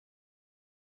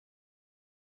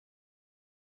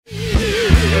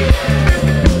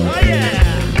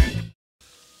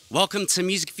Welcome to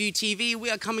MusicViewTV. We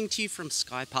are coming to you from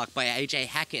Sky Park by AJ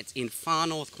Hackett in Far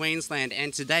North Queensland,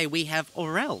 and today we have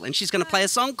Aurelle, and she's going to play a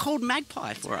song called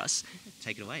Magpie for us.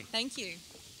 Take it away. Thank you.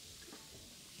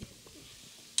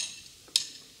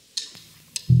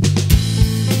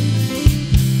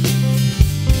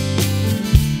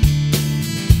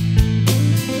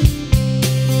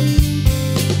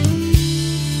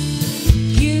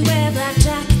 You wear black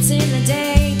jackets in the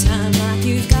daytime like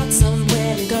you've got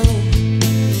somewhere to go.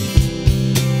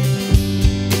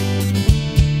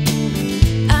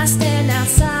 I stand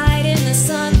outside in the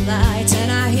sunlight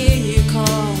and I hear you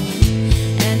call,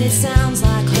 and it sounds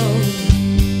like home.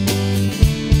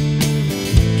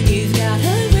 You've got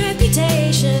a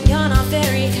reputation, you're not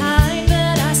very kind,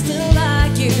 but I still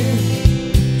like you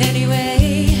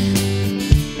anyway.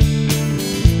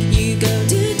 You go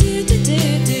do do do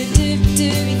do do do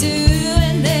do do,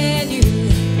 and then you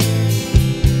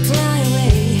fly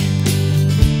away.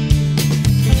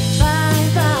 Bye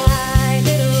bye,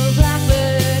 little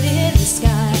blackbird in the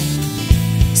sky.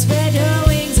 Spread your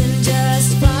wings and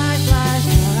just fly, fly,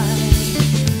 fly.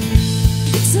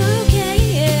 It's okay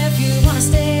if you wanna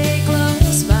stay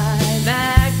close by.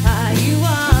 Magpie, you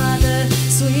are the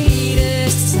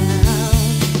sweetest sound.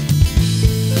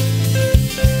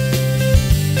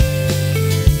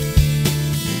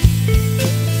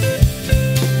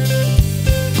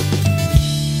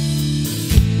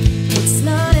 It's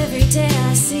not every day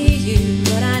I see you,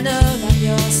 but I know that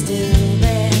you're still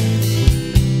there.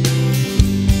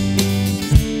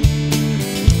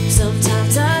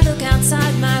 Sometimes I look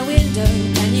outside my window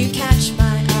and you catch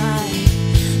my eye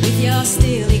with your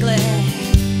steely glare.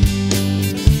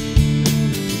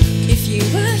 If you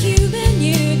were human,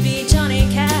 you'd be Johnny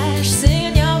Cash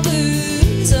singing your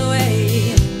blues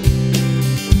away.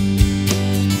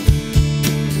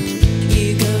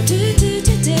 You go do do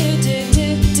do do do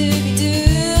do do do,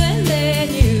 and then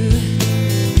you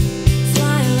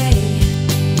fly away.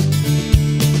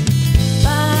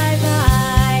 Bye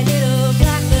bye, little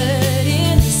blackbird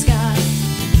in the sky.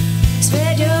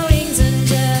 Spread your wings and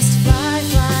just fly,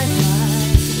 fly, fly.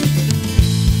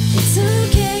 It's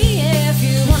okay if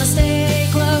you wanna stay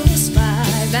close by.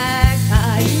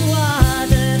 Magpie, you are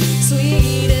the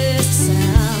sweetest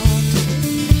sound.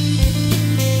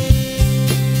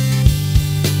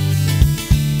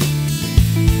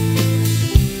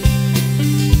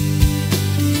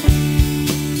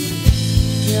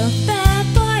 You're a bad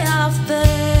boy of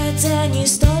birds and you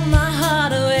stole my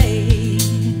heart away.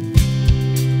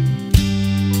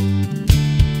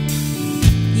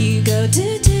 You go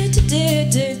do do do do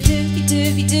do do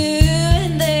do do,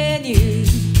 and then you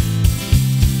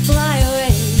fly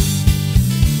away.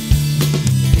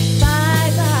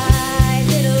 Bye bye,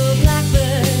 little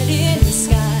blackbird in the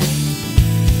sky.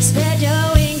 Spread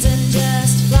your wings and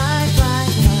just fly, fly,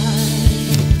 fly.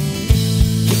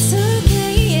 It's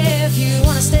okay if you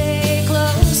wanna stay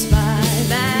close by.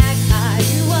 Magpie,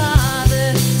 you are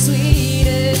the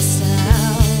sweetest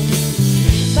sound.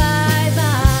 Bye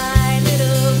bye,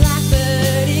 little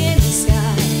blackbird in the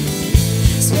sky.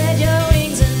 Spread your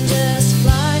wings and just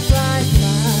fly, fly,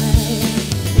 fly.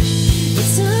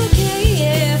 It's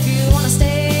okay if you wanna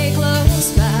stay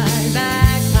close by.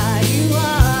 Magpie, you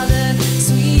are the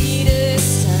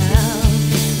sweetest sound.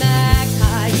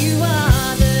 Magpie, you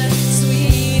are the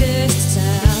sweetest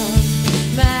sound.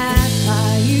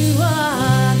 Magpie, you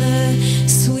are the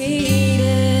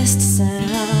sweetest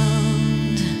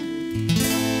sound.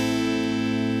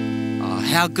 Oh,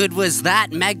 how good was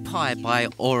that? Magpie by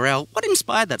Aurelle. What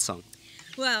inspired that song?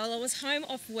 Well, I was home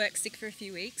off work sick for a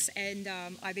few weeks, and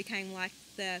I became like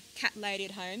the cat lady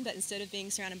at home, but instead of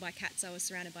being surrounded by cats, I was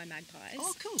surrounded by magpies.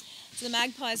 Oh, cool. So the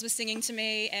magpies were singing to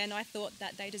me, and I thought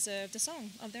that they deserved a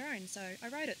song of their own, so I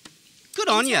wrote it. Good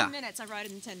on In you. 10 minutes, I wrote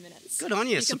it in 10 minutes. Good on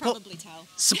you. You can probably tell.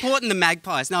 Supporting the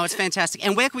Magpies. No, it's fantastic.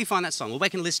 And where can we find that song? Or where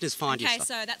can listeners find your Okay,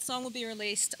 stuff? so that song will be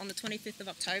released on the 25th of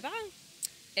October,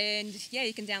 and yeah,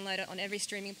 you can download it on every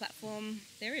streaming platform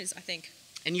there is, I think.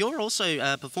 And you're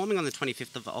also performing on the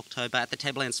 25th of October at the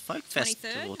Tablelands Folk 23rd,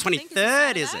 Festival. I think it's a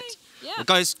 23rd, is Saturday. it? Yeah. It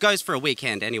goes for a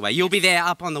weekend anyway. You'll be there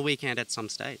up on the weekend at some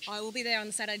stage. I will be there on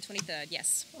the Saturday 23rd,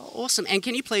 yes. Oh, awesome. And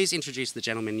can you please introduce the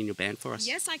gentleman in your band for us?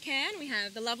 Yes, I can. We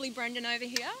have the lovely Brendan over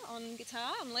here on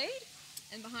guitar, on lead.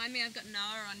 And behind me I've got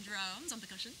Noah on drums, on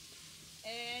percussion.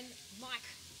 And Mike.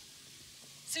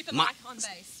 Super Mike on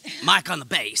bass. Mike on the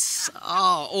bass.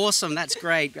 Oh, awesome. That's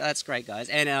great. That's great, guys.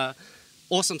 And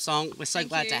Awesome song. We're so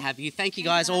glad to have you. Thank you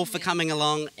guys all for coming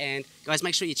along. And guys,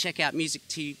 make sure you check out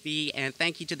MusicTV. And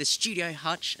thank you to the Studio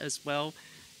Hutch as well.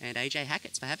 And AJ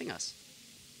Hackett's for having us.